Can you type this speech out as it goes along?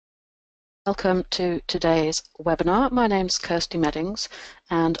Welcome to today's webinar. My name's Kirsty Meddings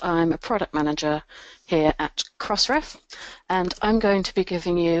and I'm a product manager here at Crossref, and I'm going to be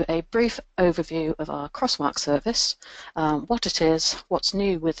giving you a brief overview of our Crossmark service, what it is, what's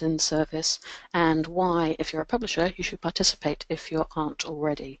new within the service, and why, if you're a publisher, you should participate if you aren't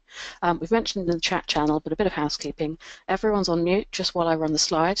already. We've mentioned in the chat channel, but a bit of housekeeping. Everyone's on mute just while I run the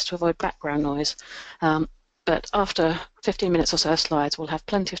slides to avoid background noise. But after 15 minutes or so of slides, we'll have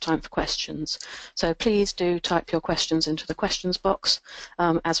plenty of time for questions. So please do type your questions into the questions box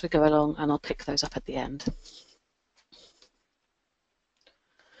as we go along, and I'll pick those up at the end.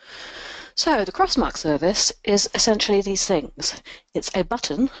 So the Crossmark service is essentially these things. It's a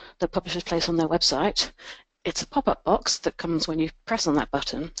button that publishers place on their website. It's a pop-up box that comes when you press on that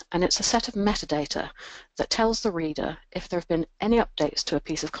button, and it's a set of metadata that tells the reader if there have been any updates to a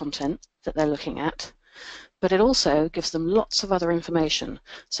piece of content that they're looking at. But it also gives them lots of other information,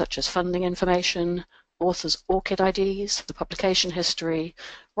 such as funding information, authors' ORCID IDs, the publication history,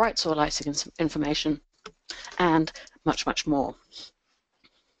 rights or licensing information, and much, much more.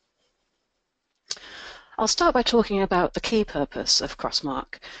 I'll start by talking about the key purpose of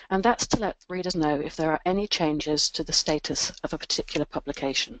Crossmark, and that's to let readers know if there are any changes to the status of a particular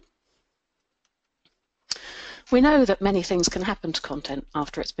publication. We know that many things can happen to content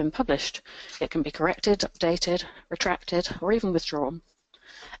after it's been published. It can be corrected, updated, retracted, or even withdrawn.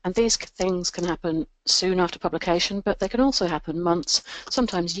 And these things can happen soon after publication, but they can also happen months,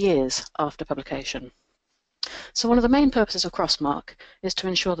 sometimes years after publication. So one of the main purposes of Crossmark is to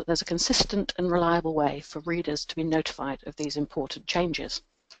ensure that there's a consistent and reliable way for readers to be notified of these important changes.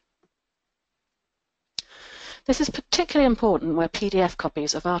 This is particularly important where PDF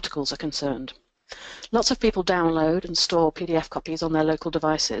copies of articles are concerned. Lots of people download and store PDF copies on their local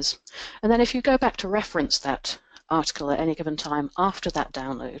devices, and then if you go back to reference that article at any given time after that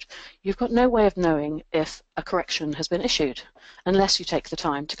download, you've got no way of knowing if a correction has been issued, unless you take the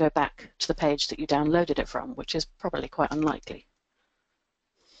time to go back to the page that you downloaded it from, which is probably quite unlikely.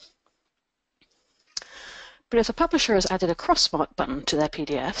 But if a publisher has added a Crossmark button to their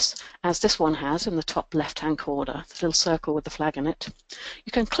PDFs, as this one has in the top left-hand corner, the little circle with the flag in it,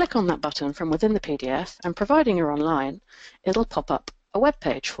 you can click on that button from within the PDF, and providing you're online, it'll pop up a web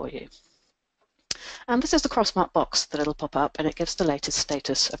page for you. And this is the Crossmark box that it'll pop up, and it gives the latest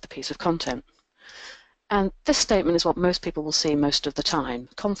status of the piece of content. And this statement is what most people will see most of the time: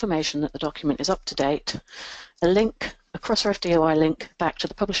 confirmation that the document is up to date, a link, a Crossref DOI link back to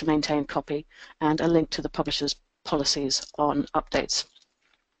the publisher-maintained copy, and a link to the publisher's policies on updates.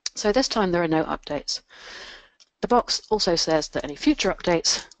 So this time there are no updates. The box also says that any future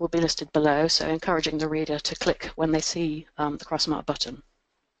updates will be listed below, so encouraging the reader to click when they see the Crossmark button.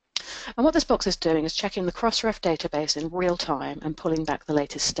 And what this box is doing is checking the Crossref database in real time and pulling back the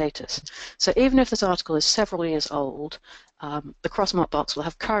latest status. So even if this article is several years old, the Crossmark box will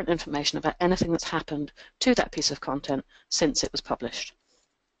have current information about anything that's happened to that piece of content since it was published.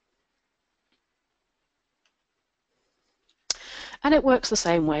 And it works the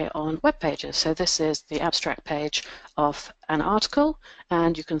same way on web pages. So this is the abstract page of an article,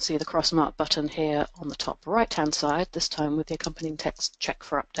 and you can see the Crossmark button here on the top right-hand side, this time with the accompanying text check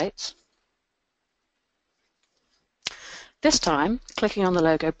for updates. This time, clicking on the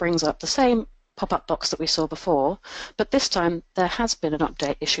logo brings up the same pop-up box that we saw before, but this time there has been an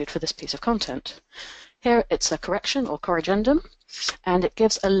update issued for this piece of content. Here it's a correction or corrigendum, and it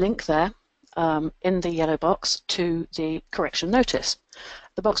gives a link there in the yellow box to the correction notice.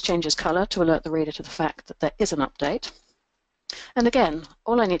 The box changes colour to alert the reader to the fact that there is an update. And again,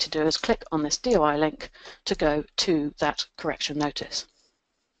 all I need to do is click on this DOI link to go to that correction notice.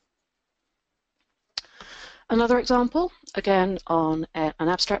 Another example, again on an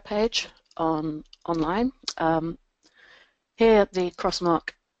abstract page online. Here the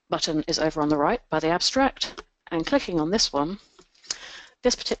Crossmark button is over on the right by the abstract, and clicking on this one,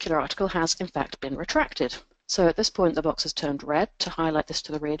 this particular article has in fact been retracted. So at this point the box has turned red to highlight this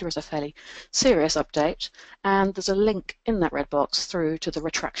to the reader as a fairly serious update, and there's a link in that red box through to the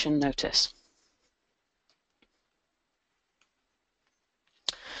retraction notice.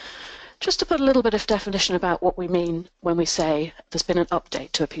 Just to put a little bit of definition about what we mean when we say there's been an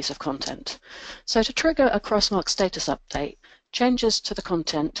update to a piece of content. So to trigger a Crossmark status update, changes to the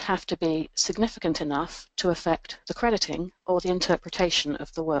content have to be significant enough to affect the crediting or the interpretation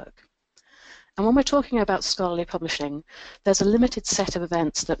of the work. And when we're talking about scholarly publishing, there's a limited set of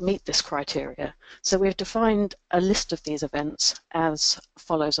events that meet this criteria. So we've defined a list of these events as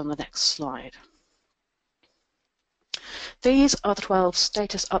follows on the next slide. These are the 12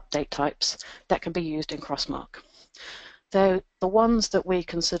 status update types that can be used in Crossmark. though the ones that we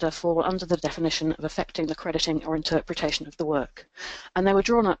consider fall under the definition of affecting the crediting or interpretation of the work. And they were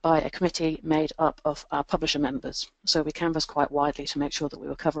drawn up by a committee made up of our publisher members. So we canvassed quite widely to make sure that we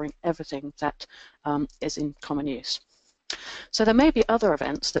were covering everything that is in common use. So there may be other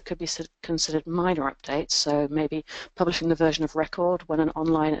events that could be considered minor updates, so maybe publishing the version of record when an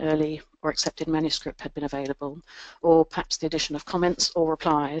online early or accepted manuscript had been available, or perhaps the addition of comments or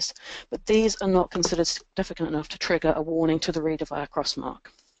replies, but these are not considered significant enough to trigger a warning to the reader via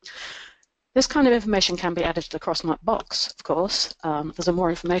Crossmark. This kind of information can be added to the Crossmark box, of course. There's a more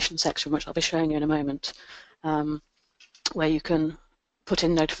information section, which I'll be showing you in a moment, where you can put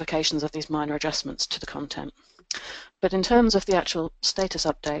in notifications of these minor adjustments to the content. But in terms of the actual status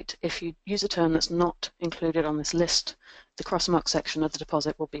update, if you use a term that's not included on this list, the Crossmark section of the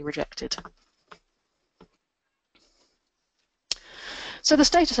deposit will be rejected. So the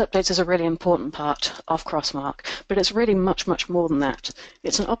status updates is a really important part of Crossmark, but it's really much, much more than that.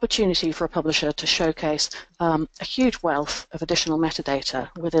 It's an opportunity for a publisher to showcase a huge wealth of additional metadata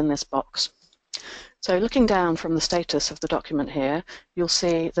within this box. So looking down from the status of the document here, you'll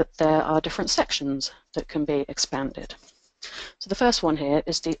see that there are different sections that can be expanded. So the first one here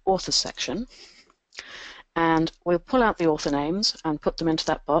is the authors section, and we'll pull out the author names and put them into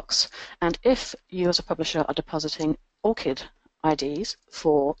that box. And if you as a publisher are depositing ORCID IDs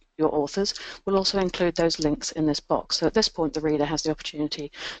for your authors, we'll also include those links in this box. So at this point, the reader has the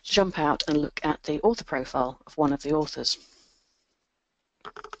opportunity to jump out and look at the author profile of one of the authors.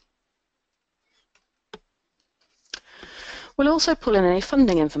 We'll also pull in any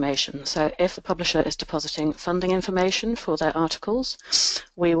funding information. So if the publisher is depositing funding information for their articles,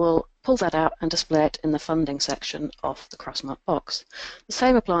 we will pull that out and display it in the funding section of the Crossmark box. The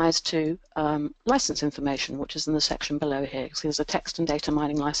same applies to license information, which is in the section below here. So there's a text and data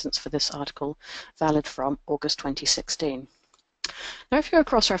mining license for this article, valid from August 2016. Now, if you're a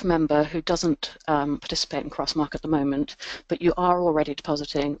Crossref member who doesn't participate in Crossmark at the moment, but you are already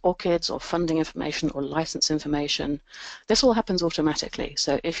depositing ORCIDs or funding information or license information, this all happens automatically.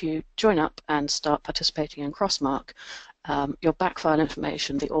 So if you join up and start participating in Crossmark, your backfile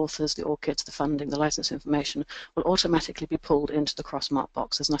information, the authors, the ORCIDs, the funding, the license information will automatically be pulled into the Crossmark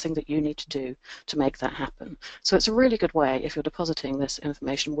box. There's nothing that you need to do to make that happen. So it's a really good way, if you're depositing this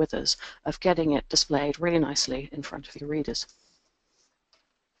information with us, of getting it displayed really nicely in front of your readers.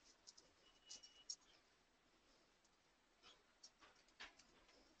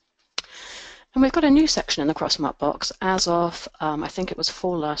 And we've got a new section in the Crossmark box as of, I think it was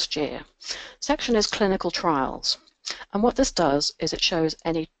fall last year. Section is clinical trials. And what this does is it shows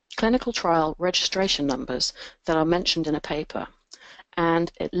any clinical trial registration numbers that are mentioned in a paper.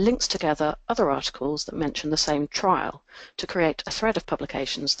 And it links together other articles that mention the same trial to create a thread of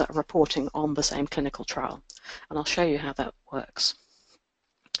publications that are reporting on the same clinical trial. And I'll show you how that works.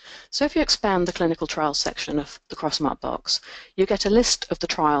 So if you expand the clinical trials section of the Crossmark box, you get a list of the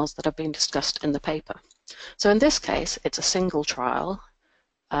trials that have been discussed in the paper. So in this case, it's a single trial,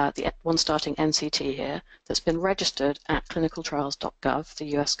 the one starting NCT here, that's been registered at clinicaltrials.gov,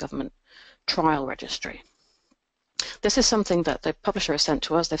 the US government trial registry. This is something that the publisher has sent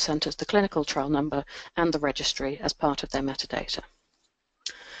to us. They've sent us the clinical trial number and the registry as part of their metadata.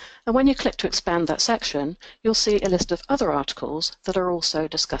 And when you click to expand that section, you'll see a list of other articles that are also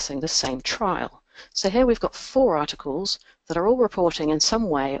discussing the same trial. So here we've got 4 articles that are all reporting in some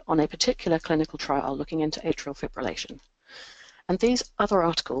way on a particular clinical trial looking into atrial fibrillation. And these other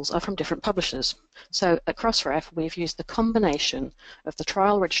articles are from different publishers. So at Crossref, we've used the combination of the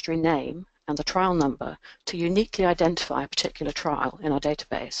trial registry name and the trial number to uniquely identify a particular trial in our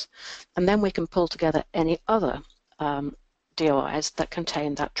database. And then we can pull together any other DOIs that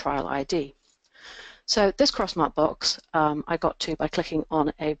contain that trial ID. So this Crossmark box I got to by clicking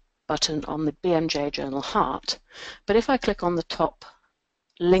on a button on the BMJ journal Heart. But if I click on the top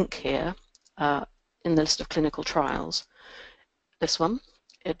link here in the list of clinical trials, this one,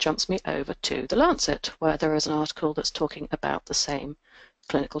 it jumps me over to the Lancet, where there is an article that's talking about the same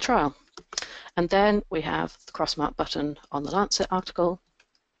clinical trial. And then we have the Crossmark button on the Lancet article.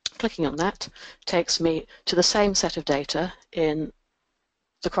 Clicking on that takes me to the same set of data in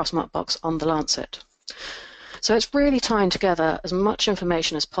the Crossmark box on the Lancet. So it's really tying together as much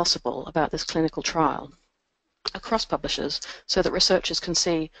information as possible about this clinical trial across publishers so that researchers can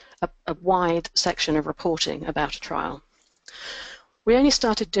see a wide section of reporting about a trial. We only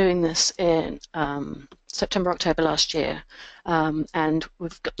started doing this in September, October last year, and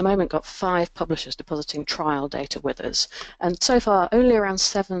we've at the moment got 5 publishers depositing trial data with us. And so far, only around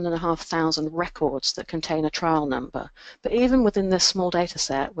 7,500 records that contain a trial number. But even within this small data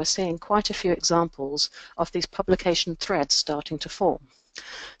set, we're seeing quite a few examples of these publication threads starting to form.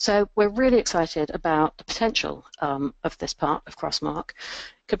 So we're really excited about the potential of this part of Crossmark.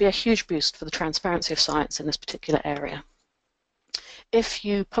 It could be a huge boost for the transparency of science in this particular area. If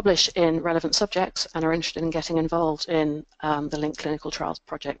you publish in relevant subjects and are interested in getting involved in the Linked Clinical Trials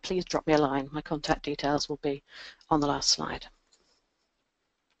project, please drop me a line. My contact details will be on the last slide.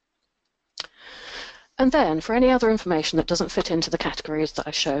 And then, for any other information that doesn't fit into the categories that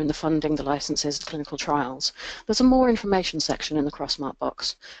I've shown, the funding, the licenses, the clinical trials, there's a more information section in the Crossmark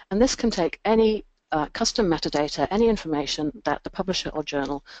box. And this can take any custom metadata, any information that the publisher or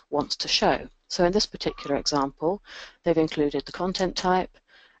journal wants to show. So in this particular example, they've included the content type,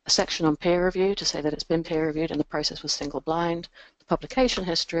 a section on peer review to say that it's been peer reviewed and the process was single blind, the publication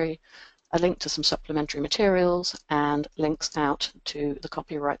history, a link to some supplementary materials, and links out to the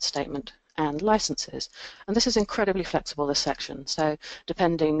copyright statement and licenses. And this is incredibly flexible, this section. So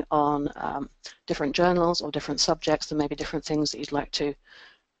depending on different journals or different subjects, there may be different things that you'd like to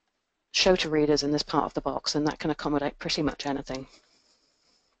show to readers in this part of the box, and that can accommodate pretty much anything.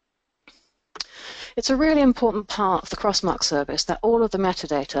 It's a really important part of the Crossmark service that all of the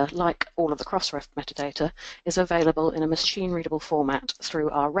metadata, like all of the Crossref metadata, is available in a machine-readable format through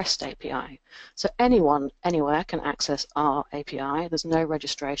our REST API. So anyone, anywhere can access our API. There's no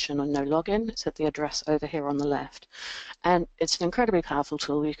registration or no login. It's at the address over here on the left. And it's an incredibly powerful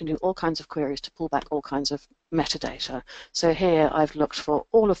tool. You can do all kinds of queries to pull back all kinds of metadata. So here I've looked for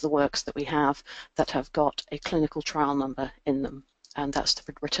all of the works that we have that have got a clinical trial number in them. And that's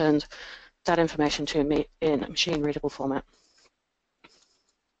returned that information to me in a machine-readable format.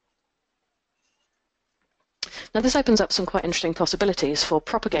 Now this opens up some quite interesting possibilities for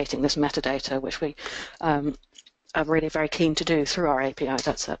propagating this metadata, which we are really very keen to do through our API.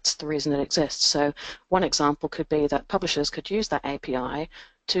 That's the reason it exists. So one example could be that publishers could use that API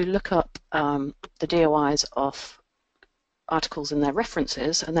to look up the DOIs of articles in their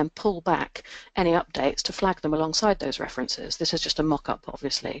references and then pull back any updates to flag them alongside those references. This is just a mock-up,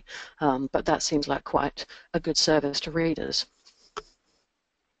 obviously, but that seems like quite a good service to readers.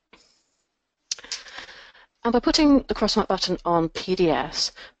 And by putting the Crossmark button on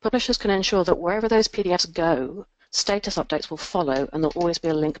PDFs, publishers can ensure that wherever those PDFs go, status updates will follow, and there'll always be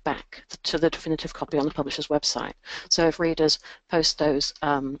a link back to the definitive copy on the publisher's website. So if readers post those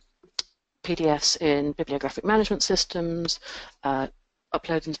PDFs in bibliographic management systems,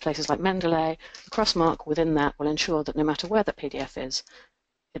 upload into places like Mendeley, the Crossmark within that will ensure that no matter where that PDF is,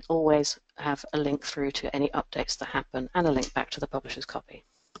 it always have a link through to any updates that happen and a link back to the publisher's copy.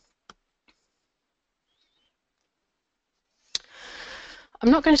 I'm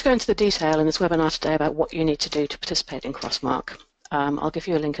not going to go into the detail in this webinar today about what you need to do to participate in Crossmark. I'll give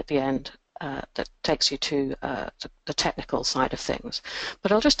you a link at the end that takes you to the technical side of things.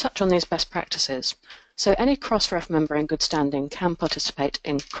 But I'll just touch on these best practices. So any Crossref member in good standing can participate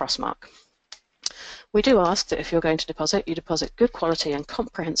in Crossmark. We do ask that if you're going to deposit, you deposit good quality and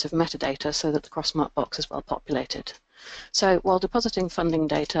comprehensive metadata so that the Crossmark box is well populated. So while depositing funding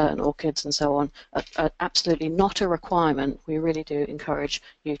data and ORCIDs and so on are absolutely not a requirement, we really do encourage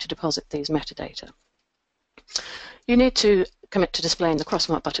you to deposit these metadata. You need to commit to displaying the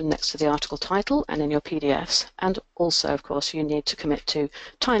Crossmark button next to the article title and in your PDFs, and also, of course, you need to commit to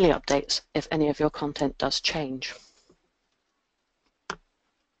timely updates if any of your content does change.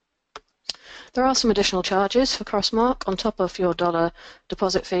 There are some additional charges for Crossmark. On top of your $1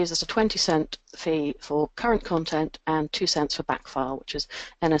 deposit fees, there's a 20-cent fee for current content and 2 cents for backfile, which is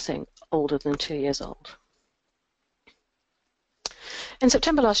anything older than 2 years old. In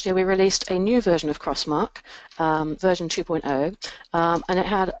September last year, we released a new version of Crossmark, version 2.0, and it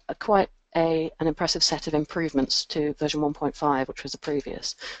had quite an impressive set of improvements to version 1.5, which was the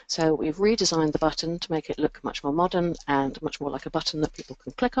previous. So we've redesigned the button to make it look much more modern and much more like a button that people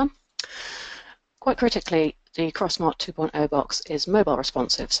can click on. Quite critically, the Crossmark 2.0 box is mobile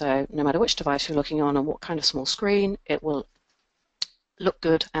responsive, so no matter which device you're looking on and what kind of small screen, it will look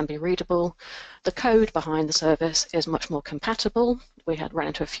good and be readable. The code behind the service is much more compatible. We had run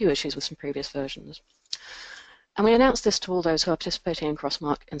into a few issues with some previous versions. And we announced this to all those who are participating in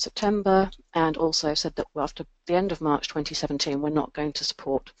Crossmark in September, and also said that after the end of March 2017, we're not going to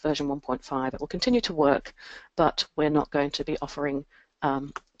support version 1.5. It will continue to work, but we're not going to be offering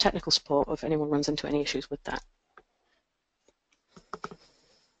technical support if anyone runs into any issues with that.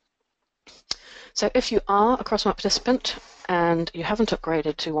 So if you are a Crossmark participant and you haven't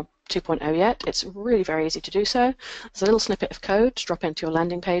upgraded to 2.0 yet, it's really very easy to do so. There's a little snippet of code to drop into your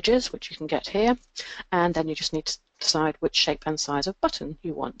landing pages, which you can get here, and then you just need to decide which shape and size of button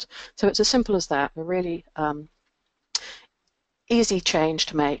you want. So it's as simple as that, a really easy change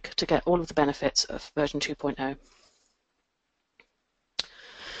to make to get all of the benefits of version 2.0.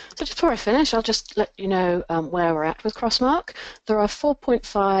 So just before I finish, I'll just let you know where we're at with Crossmark. There are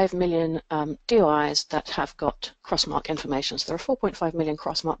 4.5 million DOIs that have got Crossmark information. So there are 4.5 million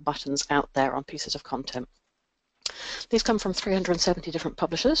Crossmark buttons out there on pieces of content. These come from 370 different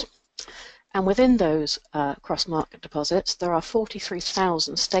publishers. And within those Crossmark deposits, there are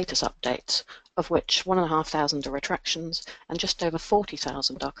 43,000 status updates, of which 1,500 are retractions and just over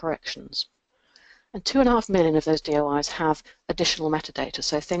 40,000 are corrections. And 2.5 million of those DOIs have additional metadata,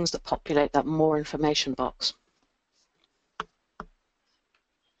 so things that populate that more information box.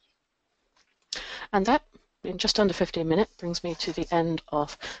 And that, in just under 15 minutes, brings me to the end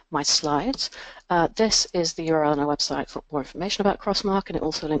of my slides. This is the URL on our website for more information about Crossmark, and it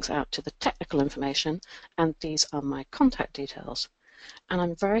also links out to the technical information, and these are my contact details. And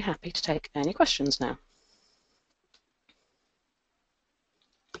I'm very happy to take any questions now.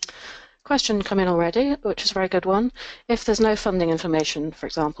 Question come in already, which is a very good one. If there's no funding information, for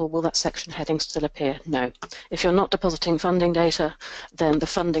example, will that section heading still appear? No. If you're not depositing funding data, then the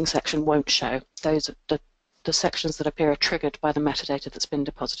funding section won't show. Those the sections that appear are triggered by the metadata that's been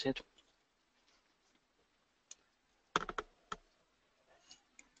deposited.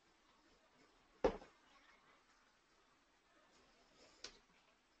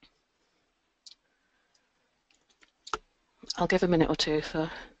 I'll give a minute or two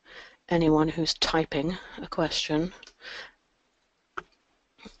for anyone who's typing a question.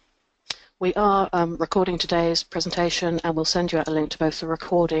 We are recording today's presentation, and we'll send you out a link to both the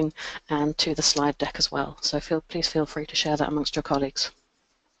recording and to the slide deck as well. So please feel free to share that amongst your colleagues.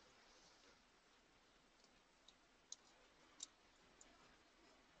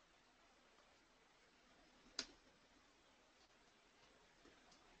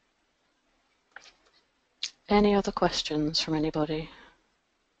 Any other questions from anybody?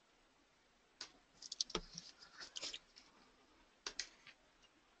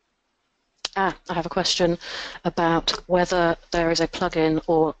 I have a question about whether there is a plugin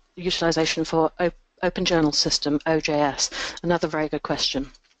or utilization for Open Journal System, OJS. Another very good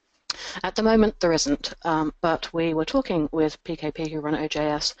question. At the moment, there isn't, but we were talking with PKP, who run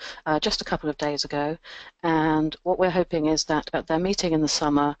OJS, just a couple of days ago, and what we're hoping is that at their meeting in the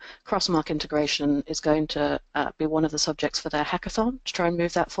summer, Crossmark integration is going to be one of the subjects for their hackathon to try and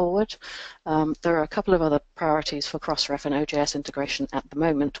move that forward. There are a couple of other priorities for Crossref and OJS integration at the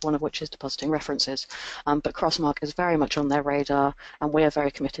moment, one of which is depositing references, but Crossmark is very much on their radar, and we are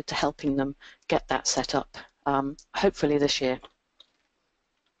very committed to helping them get that set up, hopefully this year.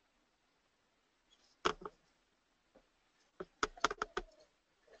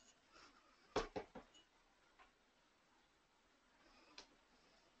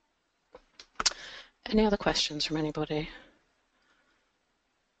 Any other questions from anybody?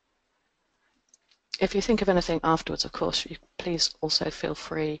 If you think of anything afterwards, of course, please also feel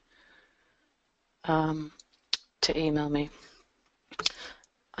free to email me.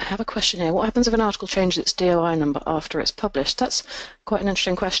 I have a question here. What happens if an article changes its DOI number after it's published? That's quite an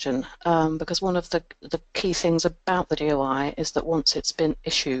interesting question, because one of the key things about the DOI is that once it's been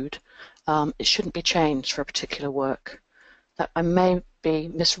issued, it shouldn't be changed for a particular work. That I may be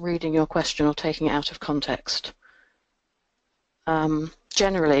misreading your question or taking it out of context.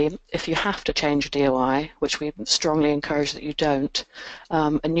 Generally, if you have to change a DOI, which we strongly encourage that you don't,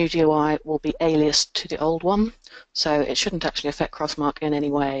 a new DOI will be aliased to the old one, so it shouldn't actually affect Crossmark in any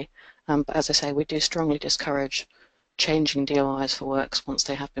way. But as I say, we do strongly discourage changing DOIs for works once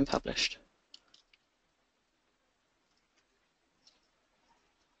they have been published.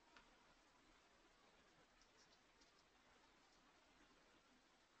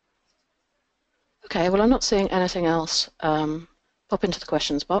 Okay, well, I'm not seeing anything else pop into the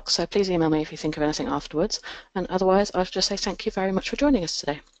questions box, so please email me if you think of anything afterwards. And otherwise, I'll just say thank you very much for joining us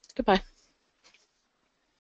today. Goodbye.